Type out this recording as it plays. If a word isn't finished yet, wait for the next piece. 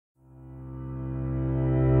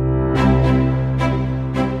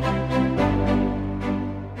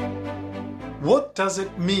what does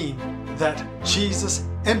it mean that Jesus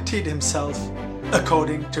emptied himself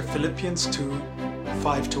according to Philippians 2,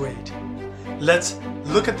 5-8? Let's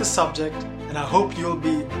look at the subject, and I hope you'll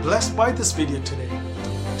be blessed by this video today.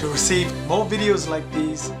 To receive more videos like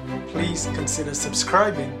these, please consider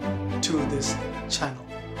subscribing to this channel.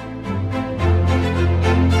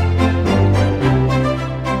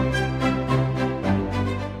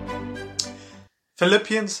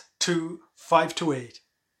 Philippians 2, 5-8.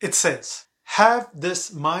 It says, "Have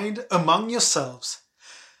this mind among yourselves,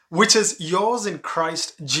 which is yours in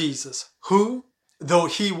Christ Jesus, who, though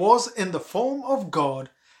he was in the form of God,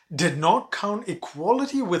 did not count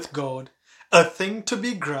equality with God a thing to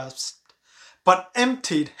be grasped, but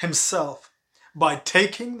emptied himself by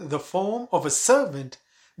taking the form of a servant,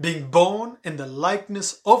 being born in the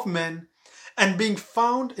likeness of men, and being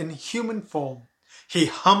found in human form. He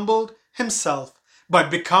humbled himself by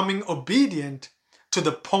becoming obedient to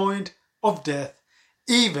the point of death,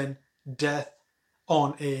 even death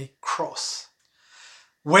on a cross."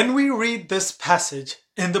 When we read this passage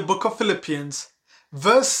in the book of Philippians,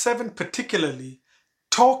 verse 7 particularly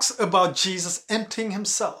talks about Jesus emptying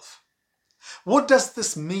himself. What does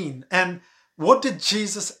this mean, and what did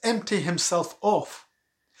Jesus empty himself of?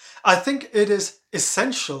 I think it is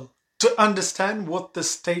essential to understand what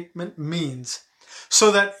this statement means,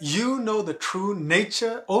 so that you know the true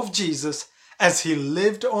nature of Jesus as he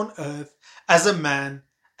lived on earth as a man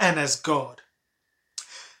and as God.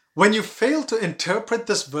 When you fail to interpret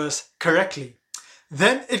this verse correctly,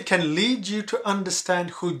 then it can lead you to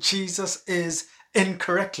understand who Jesus is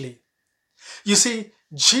incorrectly. You see,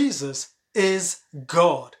 Jesus is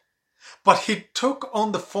God, but he took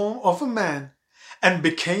on the form of a man and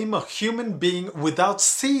became a human being without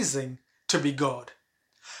ceasing to be God.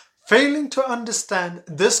 Failing to understand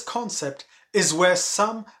this concept is where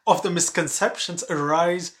some of the misconceptions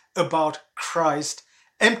arise about Christ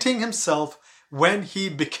emptying himself when he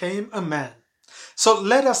became a man. So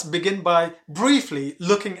let us begin by briefly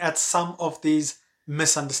looking at some of these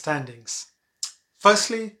misunderstandings.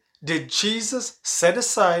 Firstly, did Jesus set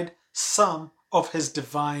aside some of his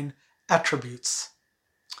divine attributes?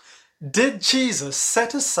 Did Jesus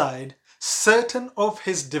set aside certain of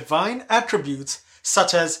his divine attributes,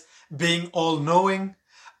 such as being all-knowing,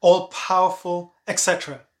 all-powerful,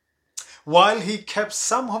 etc., while he kept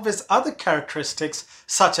some of his other characteristics,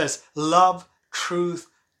 such as love, truth,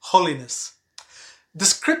 holiness? The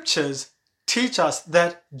scriptures teach us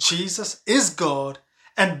that Jesus is God,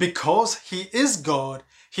 and because he is God,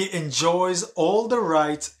 he enjoys all the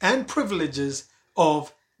rights and privileges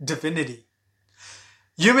of divinity.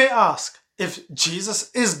 You may ask, if Jesus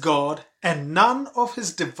is God and none of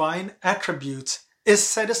his divine attributes is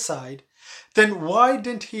set aside, then why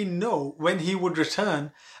didn't he know when he would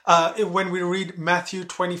return when we read Matthew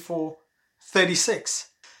 24:36?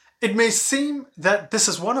 It may seem that this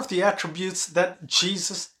is one of the attributes that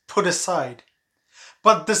Jesus put aside,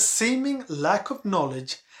 but the seeming lack of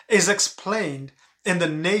knowledge is explained in the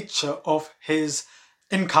nature of his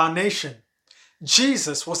incarnation.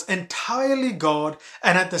 Jesus was entirely God,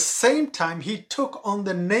 and at the same time he took on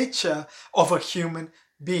the nature of a human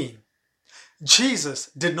being.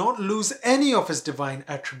 Jesus did not lose any of his divine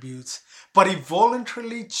attributes, but he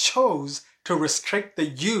voluntarily chose to restrict the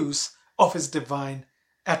use of his divine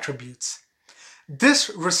attributes. This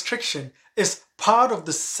restriction is part of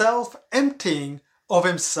the self-emptying of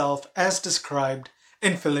himself as described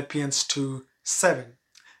in Philippians 2:7.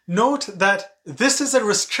 Note that this is a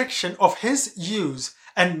restriction of his use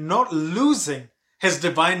and not losing his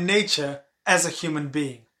divine nature as a human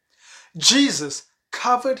being. Jesus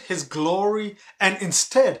covered his glory and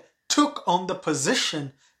instead took on the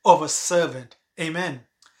position of a servant. Amen.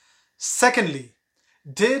 Secondly,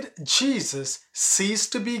 did Jesus cease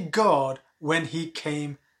to be God when he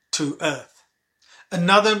came to earth?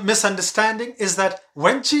 Another misunderstanding is that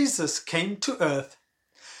when Jesus came to earth,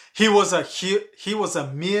 he was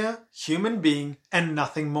a mere human being and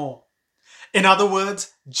nothing more. In other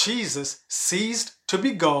words, Jesus ceased to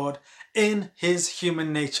be God in his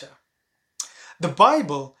human nature. The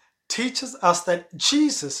Bible teaches us that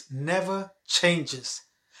Jesus never changes.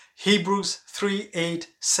 Hebrews 3:8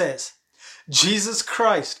 says, Jesus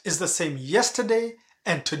Christ is the same yesterday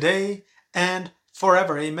and today and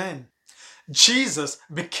forever. Amen. Jesus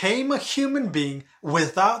became a human being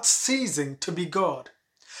without ceasing to be God.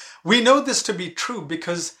 We know this to be true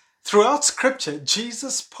because throughout Scripture,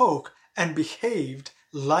 Jesus spoke and behaved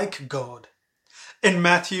like God. In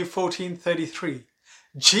Matthew 14:33,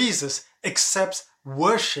 Jesus accepts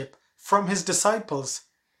worship from his disciples.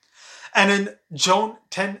 And in John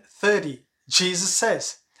 10:30, Jesus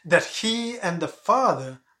says that he and the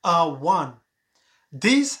Father are one.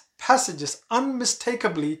 these passages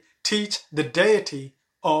unmistakably teach the deity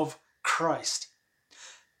of Christ.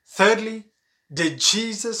 Thirdly, did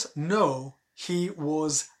Jesus know he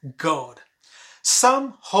was God?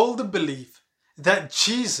 Some hold the belief that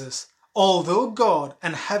Jesus, although God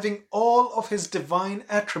and having all of his divine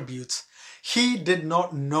attributes, he did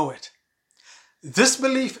not know it. This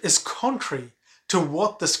belief is contrary to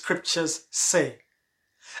what the scriptures say.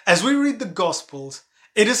 As we read the Gospels,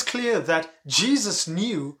 it is clear that Jesus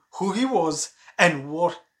knew who he was and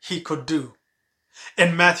what he could do.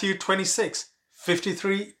 In Matthew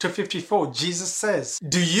 26:53-54, Jesus says,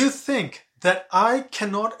 "Do you think that I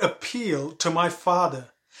cannot appeal to my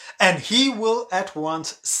Father, and he will at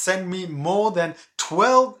once send me more than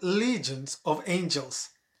 12 legions of angels?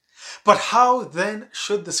 But how then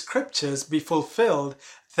should the scriptures be fulfilled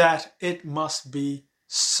that it must be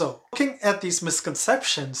so?" Looking at these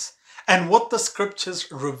misconceptions and what the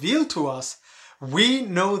scriptures reveal to us, we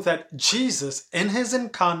know that Jesus in his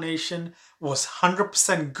incarnation was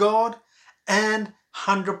 100% God and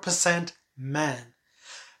 100% man.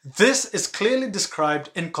 This is clearly described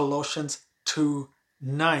in Colossians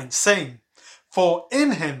 2:9, saying, "For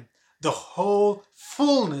in him the whole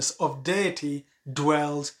fullness of deity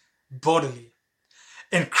dwells bodily."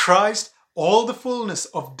 In Christ, all the fullness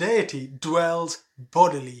of deity dwells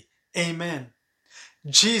bodily. Amen.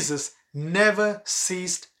 Jesus never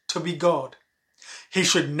ceased to be God. He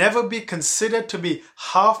should never be considered to be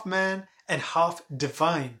half man and half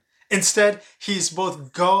divine. Instead, he is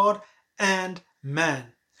both God and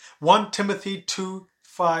man. 1 Timothy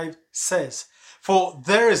 2:5 says, "For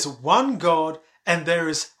there is one God and there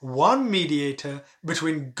is one mediator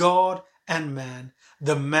between God and man,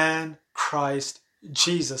 the man Christ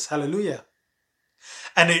Jesus." Hallelujah.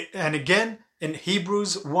 And again in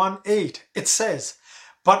Hebrews 1:8 it says,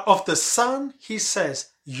 "But of the Son he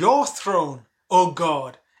says, your throne, O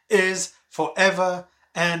God, is forever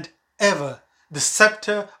and ever. The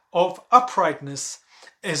scepter of uprightness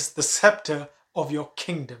is the scepter of your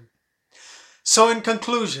kingdom." So in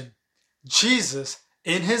conclusion, Jesus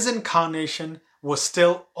in his incarnation was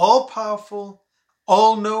still all-powerful,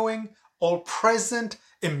 all-knowing, all-present,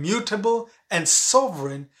 immutable, and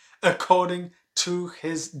sovereign according to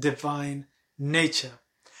his divine nature.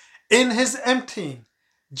 In his emptying,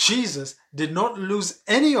 Jesus did not lose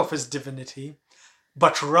any of his divinity,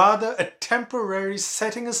 but rather a temporary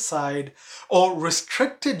setting aside or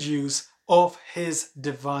restricted use of his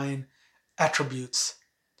divine attributes.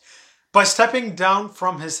 By stepping down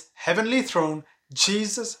from his heavenly throne,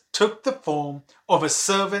 Jesus took the form of a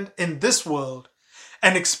servant in this world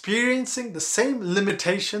and experiencing the same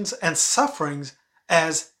limitations and sufferings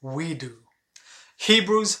as we do.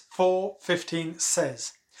 Hebrews 4:15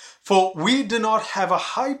 says, "For we do not have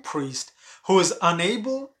a high priest who is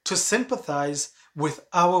unable to sympathize with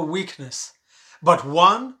our weakness, but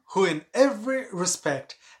one who in every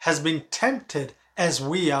respect has been tempted as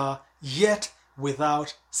we are, yet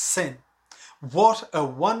without sin." What a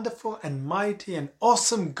wonderful and mighty and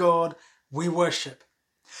awesome God we worship.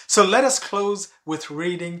 So let us close with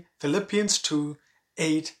reading Philippians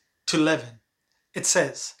 2:8-11. It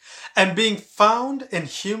says, "And being found in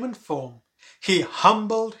human form, he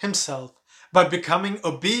humbled himself by becoming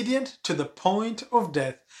obedient to the point of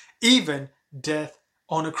death, even death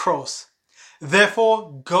on a cross.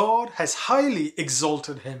 Therefore God has highly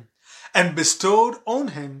exalted him and bestowed on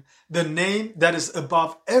him the name that is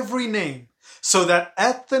above every name, so that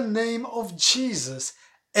at the name of Jesus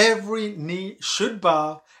every knee should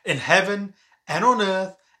bow in heaven and on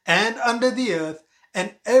earth and under the earth,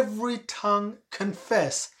 and every tongue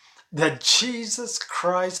confess that Jesus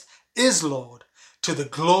Christ is Lord, to the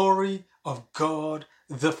glory of God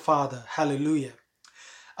the Father." Hallelujah.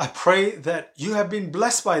 I pray that you have been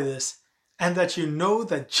blessed by this and that you know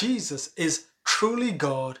that Jesus is truly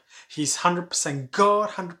God. He's 100%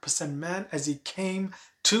 God, 100% man as he came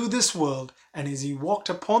to this world and as he walked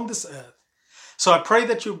upon this earth. So I pray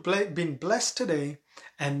that you've been blessed today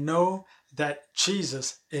and know that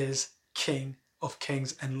Jesus is King of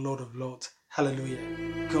Kings and Lord of Lords.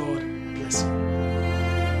 Hallelujah. God bless you.